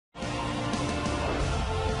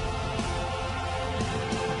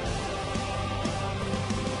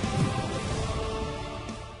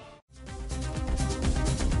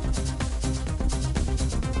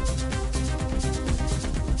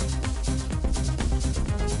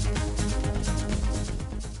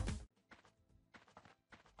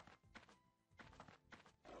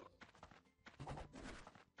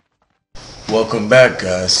Welcome back,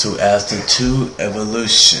 guys, to Asda 2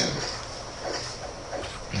 Evolution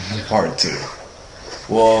Part 2.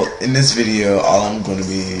 Well, in this video, all I'm going to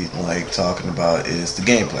be talking about is the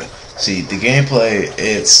gameplay. See, the gameplay,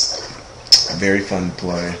 it's very fun to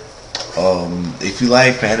play. If you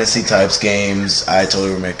like fantasy types games, I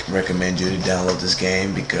totally recommend you to download this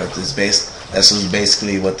game because that's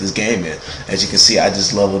basically what this game is. As you can see, I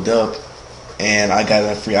just leveled up and I got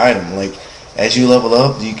a free item. As you level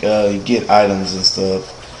up, you get items and stuff.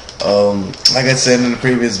 Like I said in the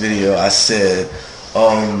previous video, I said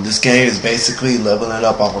this game is basically leveling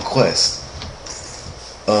up off a quest.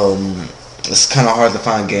 It's kind of hard to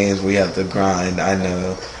find games where you have to grind, I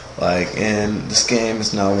know. And this game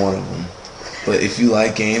is not one of them. But if you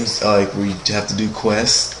like games where you have to do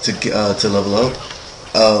quests to level up,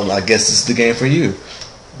 I guess this is the game for you.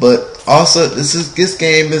 But also, this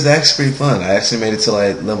game is actually pretty fun. I actually made it to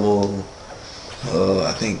level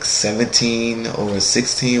I think 17 or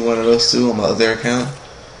 16, one of those two on my other account.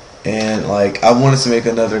 And I wanted to make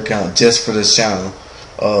another account just for this channel,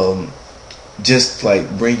 just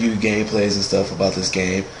bring you gameplays and stuff about this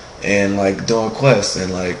game and doing quests.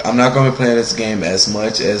 And I'm not gonna be playing this game as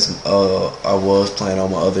much as I was playing on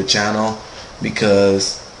my other channel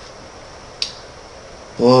because,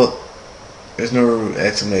 well, there's no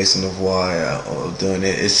explanation of why I'm doing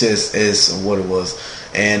it. It's what it was.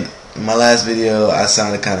 And my last video, I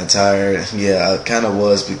sounded kind of tired. Yeah, I kind of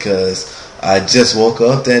was because I just woke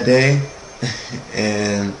up that day,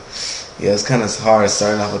 and yeah, it's kind of hard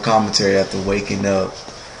starting off a commentary after waking up.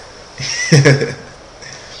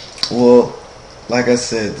 Well, like I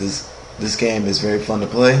said, this game is very fun to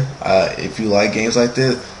play. If you like games like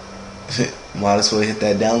this, might as well hit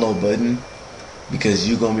that download button because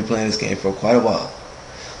you're gonna be playing this game for quite a while.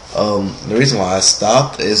 The reason why I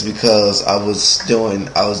stopped is because I was doing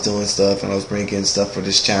stuff and I was bringing stuff for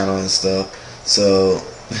this channel and stuff. So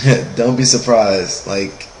don't be surprised.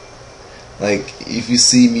 If you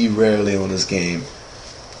see me rarely on this game,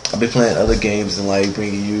 I'll be playing other games and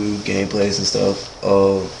bringing you gameplays and stuff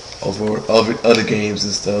over other games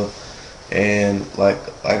and stuff. And like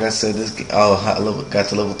I said, this game, I got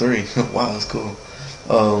to level 3. Wow, that's cool.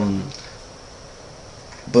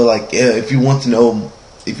 But yeah, if you want to know.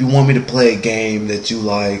 If you want me to play a game that you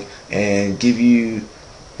like and give you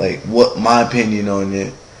what my opinion on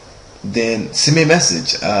it, then send me a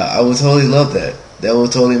message. I would totally love that. That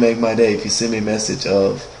would totally make my day if you send me a message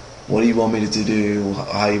of what do you want me to do,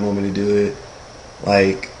 how you want me to do it,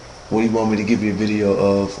 what do you want me to give you a video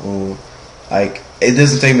of. It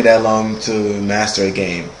doesn't take me that long to master a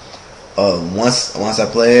game. Once I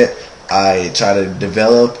play it, I try to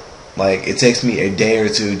develop. It takes me a day or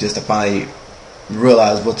two just to finally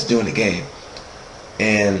realize what to do in the game,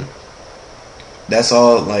 and that's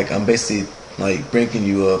all. I'm basically bringing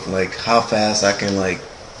you up how fast I can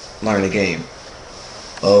learn a game.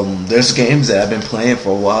 There's games that I've been playing for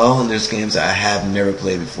a while, and there's games that I have never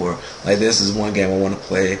played before. This is one game I want to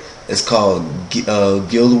play. It's called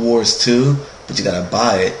Guild Wars 2, but you gotta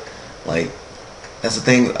buy it. That's the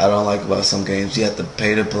thing I don't like about some games. You have to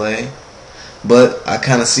pay to play, but I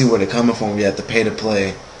kind of see where they're coming from. You have to pay to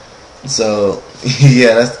play. So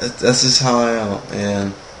yeah, that's just how I am.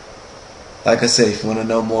 And like I said, if you want to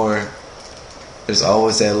know more, there's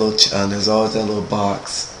always that little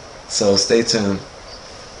box. So stay tuned.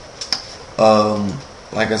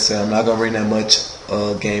 Like I said, I'm not gonna bring that much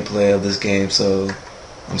gameplay of this game, so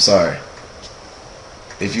I'm sorry.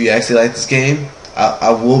 If you actually like this game, I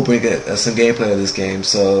will bring some gameplay of this game.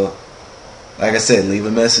 So like I said, leave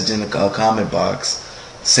a message in the comment box.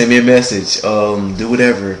 Send me a message. Do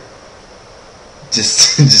whatever.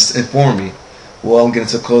 Just inform me. Well, I'm getting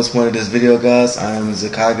to the close point of this video, guys. I am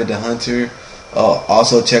Zekyga the Hunter.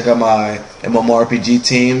 Also, check out my MMORPG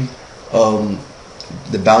team,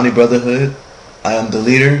 the Bounty Brotherhood. I am the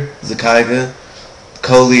leader, Zekyga.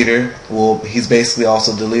 Co-leader. Well, he's basically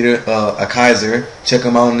also the leader, a Kaiser. Check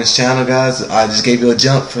him out on this channel, guys. I just gave you a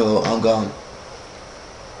jump, so I'm gone.